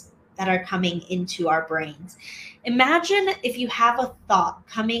thoughts that are coming into our brains. Imagine if you have a thought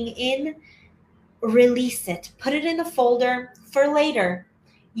coming in, release it, put it in a folder for later.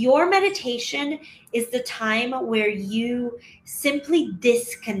 Your meditation is the time where you simply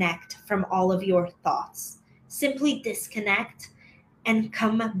disconnect from all of your thoughts. Simply disconnect and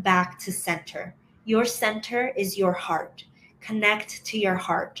come back to center. Your center is your heart. Connect to your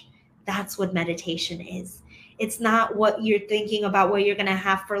heart. That's what meditation is. It's not what you're thinking about what you're going to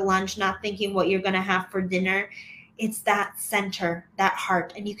have for lunch, not thinking what you're going to have for dinner. It's that center, that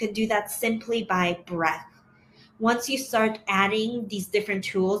heart. And you can do that simply by breath. Once you start adding these different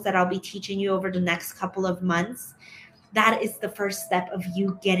tools that I'll be teaching you over the next couple of months, that is the first step of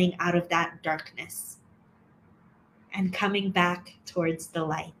you getting out of that darkness and coming back towards the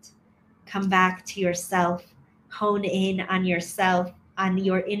light. Come back to yourself, hone in on yourself, on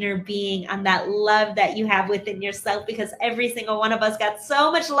your inner being, on that love that you have within yourself, because every single one of us got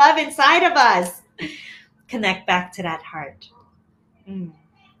so much love inside of us. Connect back to that heart.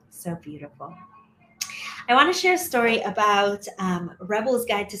 So beautiful. I want to share a story about Rebel's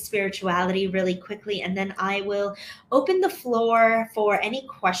Guide to Spirituality really quickly, and then I will open the floor for any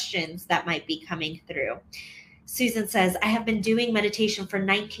questions that might be coming through. Susan says, I have been doing meditation for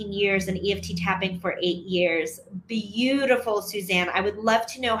 19 years and EFT tapping for 8 years. Beautiful, Suzanne. I would love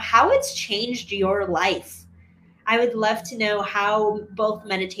to know how it's changed your life. I would love to know how both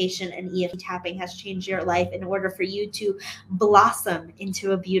meditation and EFT tapping has changed your life in order for you to blossom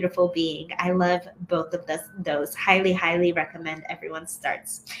into a beautiful being. I love both of those. Highly, highly recommend everyone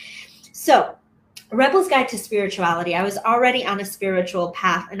starts. So, Rebel's Guide to Spirituality. I was already on a spiritual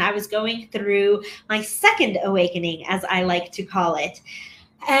path, and I was going through my second awakening, as I like to call it.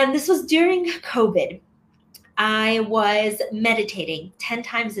 And this was during COVID. I was meditating 10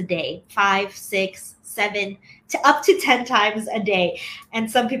 times a day, 5, 6, 7, to up to 10 times a day. And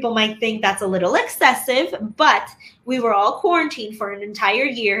some people might think that's a little excessive, but we were all quarantined for an entire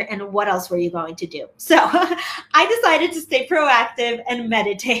year. And what else were you going to do? So I decided to stay proactive and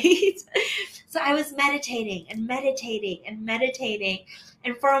meditate. So I was meditating and meditating and meditating.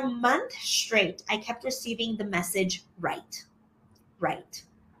 And for a month straight, I kept receiving the message, right, right,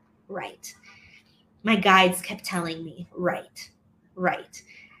 right. My guides kept telling me, right, right.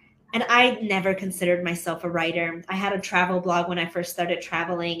 And I never considered myself a writer. I had a travel blog when I first started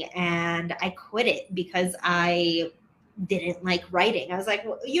traveling, and I quit it because I didn't like writing. I was like,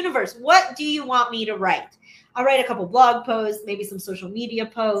 well, universe, what do you want me to write? I'll write a couple blog posts, maybe some social media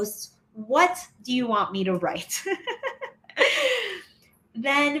posts. What do you want me to write?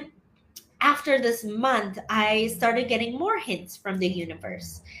 Then after this month, I started getting more hints from the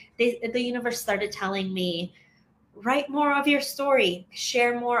universe. The universe started telling me, write more of your story,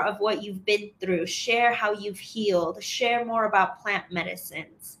 share more of what you've been through, share how you've healed, share more about plant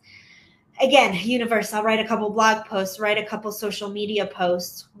medicines. Again, universe, I'll write a couple blog posts, write a couple social media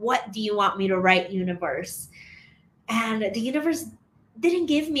posts. What do you want me to write, universe? And the universe didn't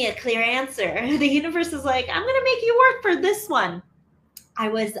give me a clear answer. The universe is like, I'm going to make you work for this one. I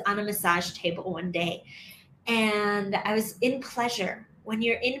was on a massage table one day, and I was in pleasure. When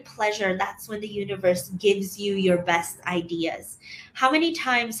you're in pleasure, that's when the universe gives you your best ideas. How many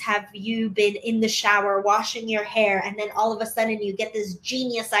times have you been in the shower washing your hair, and then all of a sudden you get this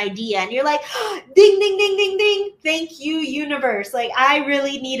genius idea and you're like, oh, ding, ding, ding, ding, ding. Thank you, universe. Like, I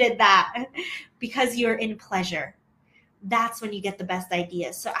really needed that, because you're in pleasure. That's when you get the best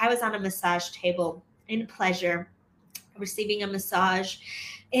ideas. So I was on a massage table in pleasure, receiving a massage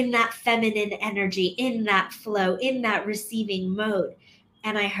in that feminine energy, in that flow, in that receiving mode.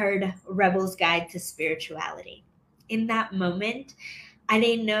 And I heard Rebel's Guide to Spirituality. In that moment, I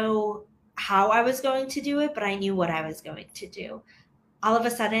didn't know how I was going to do it, but I knew what I was going to do. All of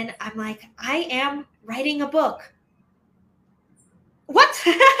a sudden, I'm like, I am writing a book. What?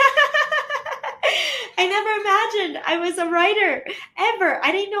 I never imagined I was a writer ever.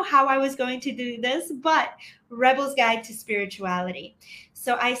 I didn't know how I was going to do this, but Rebel's Guide to Spirituality.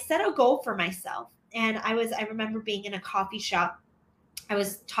 So I set a goal for myself. And I remember being in a coffee shop. I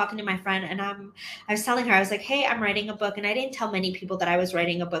was talking to my friend, and I was telling her, I was like, hey, I'm writing a book. And I didn't tell many people that I was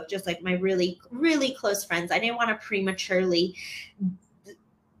writing a book, just like my really, really close friends. I didn't want to prematurely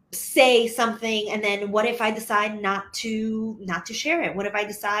say something. And then what if I decide not to share it? What if I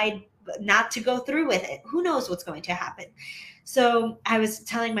decide not to go through with it? Who knows what's going to happen? So I was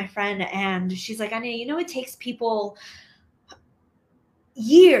telling my friend, and she's like, Anya, you know, it takes people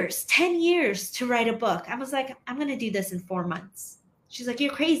years, 10 years to write a book. I was like, I'm going to do this in 4 months. She's like,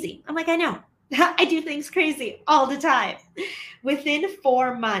 you're crazy. I'm like, I know. I do things crazy all the time. Within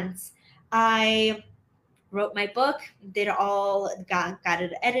 4 months, I wrote my book, got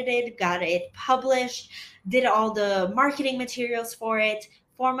it edited, got it published, did all the marketing materials for it.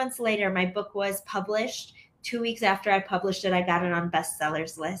 4 months later, my book was published. 2 weeks after I published it, I got it on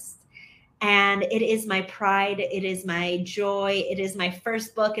bestsellers list. And it is my pride. It is my joy. It is my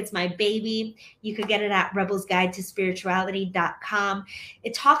first book. It's my baby. You could get it at rebelsguide-to-spirituality.com.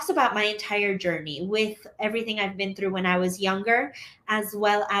 It talks about my entire journey with everything I've been through when I was younger, as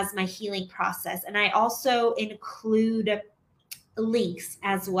well as my healing process. And I also include links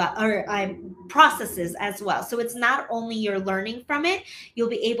as well, or processes as well. So it's not only you're learning from it, you'll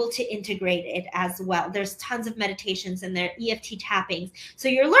be able to integrate it as well. There's tons of meditations in there, EFT tappings. So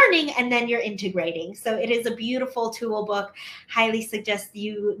you're learning and then you're integrating. So it is a beautiful tool book. Highly suggest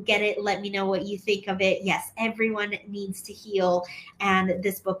you get it. Let me know what you think of it. Yes, everyone needs to heal, and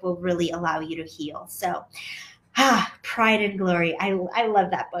this book will really allow you to heal. So Pride and Glory. I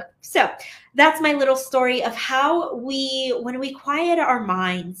love that book. So that's my little story of how when we quiet our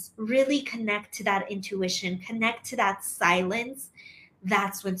minds, really connect to that intuition, connect to that silence,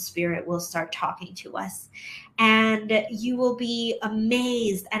 that's when spirit will start talking to us. And you will be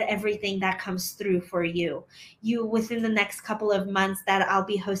amazed at everything that comes through for you. Within the next couple of months that I'll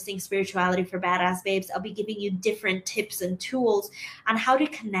be hosting Spirituality for Badass Babes, I'll be giving you different tips and tools on how to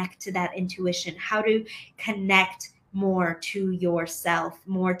connect to that intuition, how to connect more to yourself,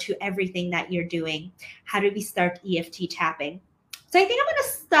 more to everything that you're doing. How do we start EFT tapping? So I think I'm going to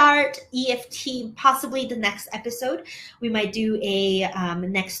start EFT possibly the next episode. We might do a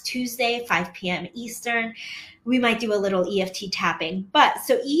next Tuesday, 5 p.m. Eastern. We might do a little EFT tapping. But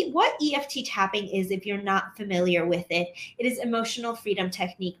so what EFT tapping is, if you're not familiar with it, it is Emotional Freedom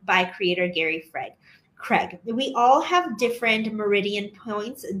Technique by creator Gary Craig. We all have different meridian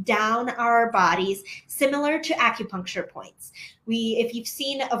points down our bodies, similar to acupuncture points. If you've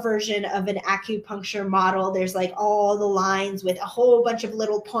seen a version of an acupuncture model, there's like all the lines with a whole bunch of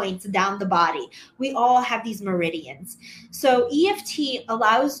little points down the body. We all have these meridians. So EFT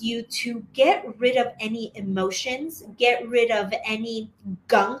allows you to get rid of any emotions, get rid of any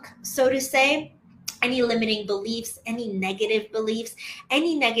gunk, so to say, any limiting beliefs, any negative beliefs,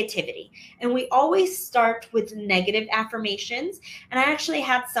 any negativity. And we always start with negative affirmations. And I actually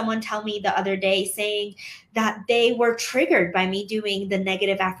had someone tell me the other day saying that they were triggered by me doing the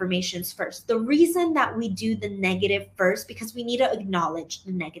negative affirmations first. The reason that we do the negative first, because we need to acknowledge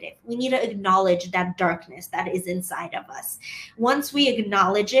the negative. We need to acknowledge that darkness that is inside of us. Once we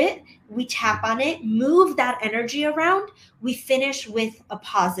acknowledge it, we tap on it, move that energy around, we finish with a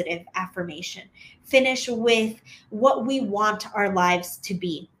positive affirmation. Finish with what we want our lives to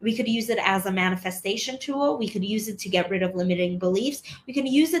be. We could use it as a manifestation tool. We could use it to get rid of limiting beliefs. We can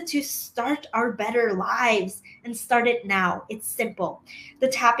use it to start our better lives, and start it now. It's simple. The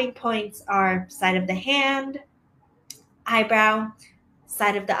tapping points are side of the hand, eyebrow,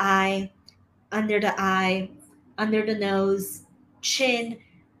 side of the eye, under the nose, chin,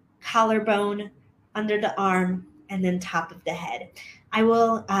 collarbone, under the arm, and then top of the head.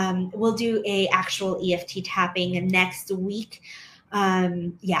 We'll do a actual EFT tapping next week.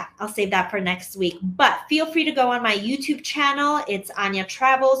 I'll save that for next week. But feel free to go on my YouTube channel. It's Anya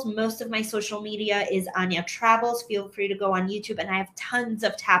Travels. Most of my social media is Anya Travels. Feel free to go on YouTube, and I have tons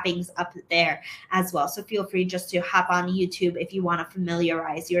of tappings up there as well. So feel free just to hop on YouTube if you want to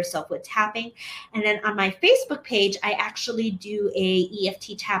familiarize yourself with tapping. And then on my Facebook page, I actually do a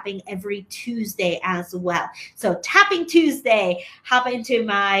EFT tapping every Tuesday as well. So Tapping Tuesday, hop into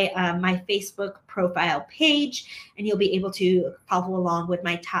my Facebook profile page, and you'll be able to follow along with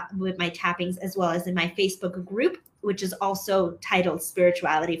my tappings, as well as in my Facebook group, which is also titled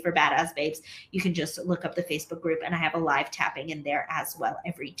Spirituality for Badass Babes. You can just look up the Facebook group, and I have a live tapping in there as well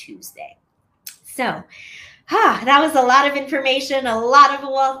every Tuesday. So that was a lot of information, a lot of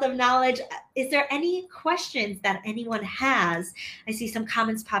wealth of knowledge. Is there any questions that anyone has? I see some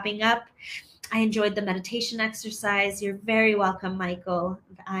comments popping up. I enjoyed the meditation exercise. You're very welcome, Michael.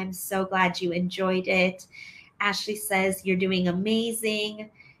 I'm so glad you enjoyed it. Ashley says, you're doing amazing.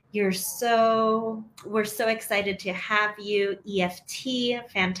 We're so excited to have you.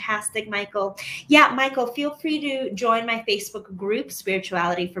 EFT, fantastic, Michael. Yeah, Michael, feel free to join my Facebook group,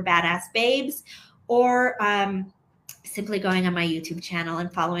 Spirituality for Badass Babes, or simply going on my YouTube channel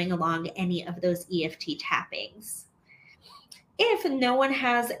and following along any of those EFT tappings. if no one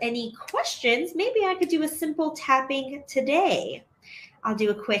has any questions, maybe I could do a simple tapping today. I'll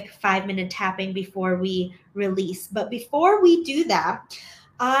do a quick 5-minute tapping before we release. But before we do that,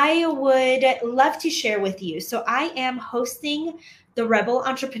 I would love to share with you. So I am hosting the Rebel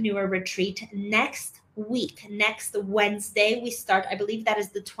Entrepreneur Retreat next week. Next Wednesday, we start, I believe that is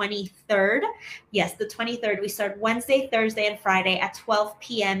the 23rd. Yes, the 23rd. We start Wednesday, Thursday, and Friday at 12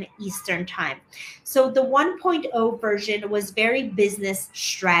 p.m. Eastern Time. So the 1.0 version was very business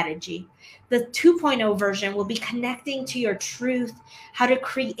strategy. The 2.0 version will be connecting to your truth, how to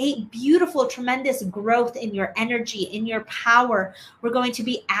create beautiful, tremendous growth in your energy, in your power. We're going to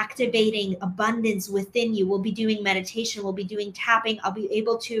be activating abundance within you. We'll be doing meditation. We'll be doing tapping. I'll be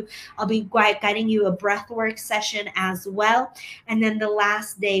guiding you a breathwork session as well. And then the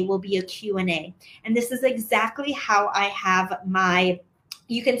last day will be a Q&A. And this is exactly how I have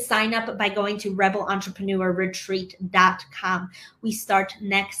you can sign up by going to rebelentrepreneurretreat.com. We start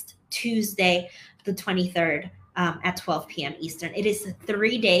next Tuesday, the 23rd. At 12 p.m. Eastern. It is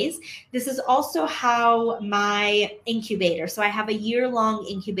 3 days. This is also how my incubator. So I have a year-long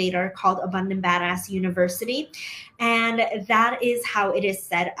incubator called Abundant Badass University, and that is how it is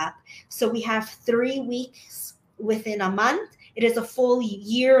set up. So we have 3 weeks within a month. It is a full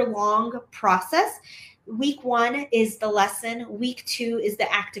year-long process. Week 1 is the lesson. Week 2 is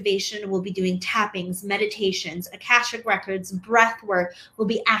the activation. We'll be doing tappings, meditations, Akashic records, breath work. We'll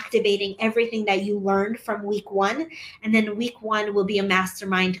be activating everything that you learned from week 1. And then week 1 will be a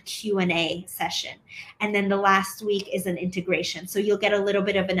mastermind Q&A session. And then the last week is an integration. So you'll get a little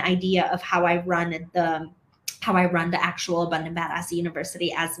bit of an idea of how I run the actual Abundant Badass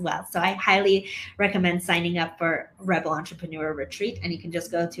University as well. So I highly recommend signing up for Rebel Entrepreneur Retreat, and you can just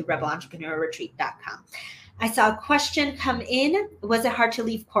go to rebelentrepreneurretreat.com. I saw a question come in. Was it hard to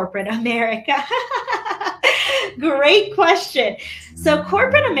leave corporate America? Great question. So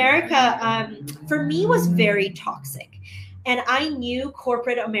corporate America, for me, was very toxic. And I knew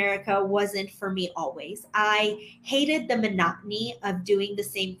corporate America wasn't for me always. I hated the monotony of doing the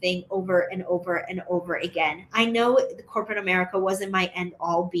same thing over and over and over again. I know corporate America wasn't my end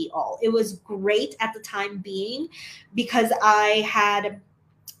all be all. It was great at the time being because I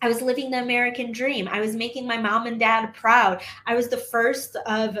was living the American dream. I was making my mom and dad proud. I was the first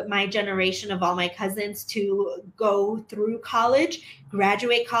of my generation of all my cousins to go through college,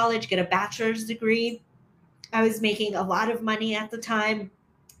 graduate college, get a bachelor's degree. I was making a lot of money at the time.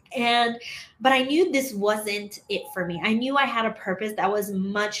 But I knew this wasn't it for me. I knew I had a purpose that was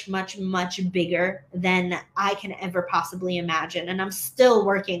much, much, much bigger than I can ever possibly imagine. And I'm still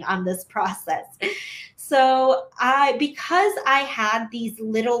working on this process. So because I had these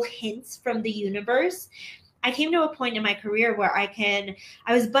little hints from the universe, I came to a point in my career where I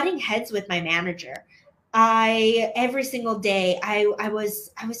was butting heads with my manager. Every single day, I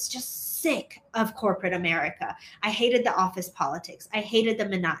was just sick of corporate America. I hated the office politics. I hated the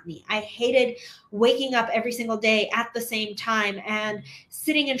monotony. I hated waking up every single day at the same time and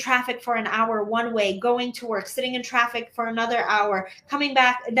sitting in traffic for an hour one way, going to work, sitting in traffic for another hour, coming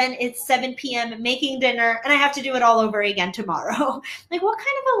back, then it's 7 p.m., making dinner, and I have to do it all over again tomorrow. Like, what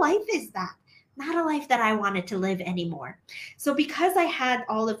kind of a life is that? Not a life that I wanted to live anymore. So because I had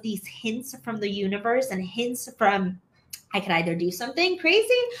all of these hints from the universe and hints from I could either do something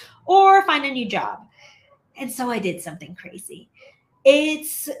crazy or find a new job. And so I did something crazy.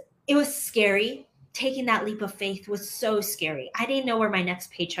 It was scary. Taking that leap of faith was so scary. I didn't know where my next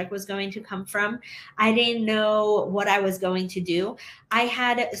paycheck was going to come from. I didn't know what I was going to do. I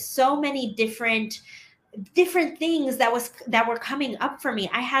had so many different things that were coming up for me.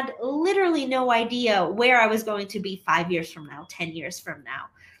 I had literally no idea where I was going to be 5 years from now, 10 years from now.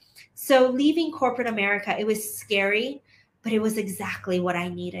 So leaving corporate America, it was scary, but it was exactly what I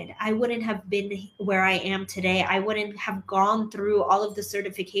needed. I wouldn't have been where I am today. I wouldn't have gone through all of the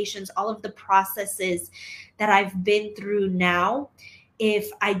certifications, all of the processes that I've been through now if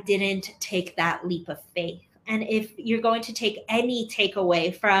I didn't take that leap of faith. And if you're going to take any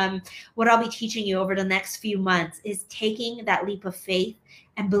takeaway from what I'll be teaching you over the next few months is taking that leap of faith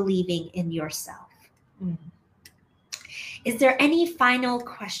and believing in yourself. Is there any final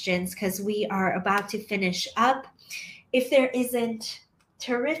questions? Because we are about to finish up. If there isn't,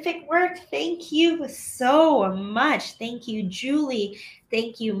 terrific work. Thank you so much. Thank you, Julie.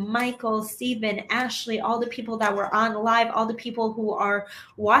 Thank you, Michael, Stephen, Ashley, all the people that were on live, all the people who are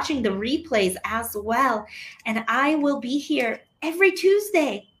watching the replays as well. And I will be here every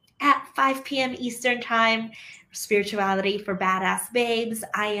Tuesday at 5 p.m. Eastern Time. Spirituality for Badass Babes.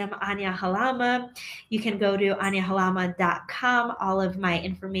 I am Anya Halama. You can go to anyahalama.com. All of my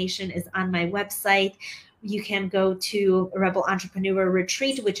information is on my website. You can go to Rebel Entrepreneur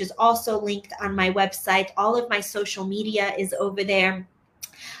Retreat, which is also linked on my website. All of my social media is over there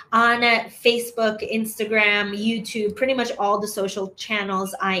on Facebook, Instagram, YouTube, pretty much all the social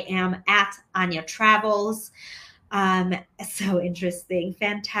channels. I am at Anya Travels. So interesting.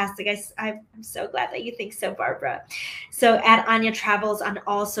 Fantastic. I'm so glad that you think so, Barbara. So at Anya Travels on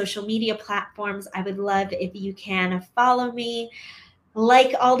all social media platforms. I would love if you can follow me,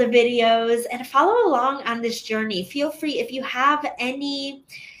 like all the videos, and follow along on this journey. Feel free if you have any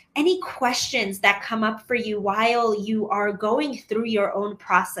questions that come up for you while you are going through your own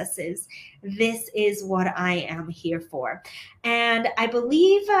processes. This is what I am here for. And I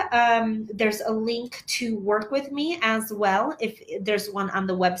believe there's a link to work with me as well. If there's one on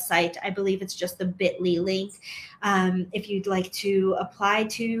the website, I believe it's just the bit.ly link. If you'd like to apply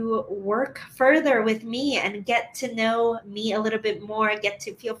to work further with me and get to know me a little bit more,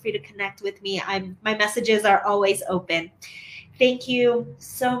 feel free to connect with me. My messages are always open. Thank you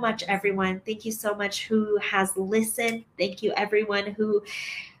so much, everyone. Thank you so much who has listened. Thank you, everyone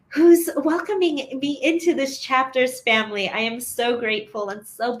who's welcoming me into this chapters family. I am so grateful and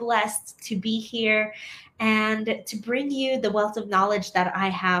so blessed to be here and to bring you the wealth of knowledge that I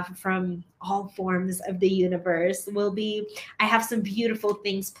have from all forms of the universe. I have some beautiful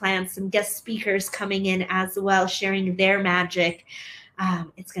things planned, some guest speakers coming in as well, sharing their magic.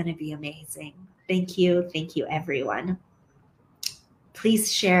 It's going to be amazing. Thank you. Thank you, everyone.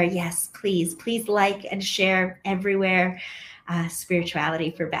 Please share. Yes, please like and share everywhere. Spirituality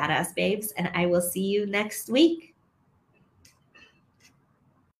for Badass Babes. And I will see you next week.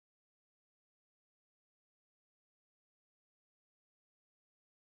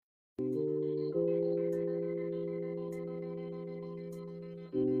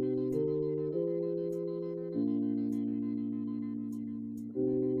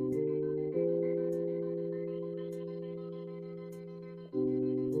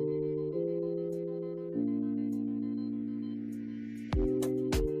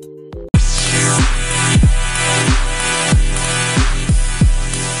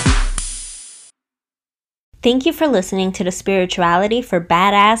 Thank you for listening to the Spirituality for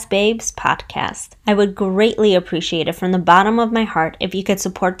Badass Babes podcast. I would greatly appreciate it from the bottom of my heart if you could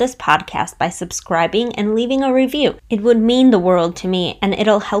support this podcast by subscribing and leaving a review. It would mean the world to me, and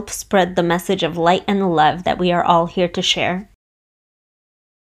it'll help spread the message of light and love that we are all here to share.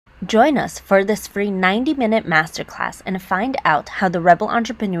 Join us for this free 90-minute masterclass and find out how the Rebel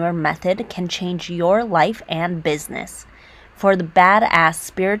Entrepreneur method can change your life and business. For the badass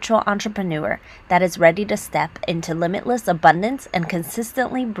spiritual entrepreneur that is ready to step into limitless abundance and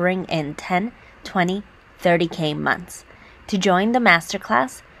consistently bring in 10, 20, 30K months. To join the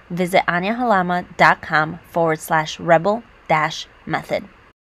masterclass, visit anyahalama.com/rebel-method.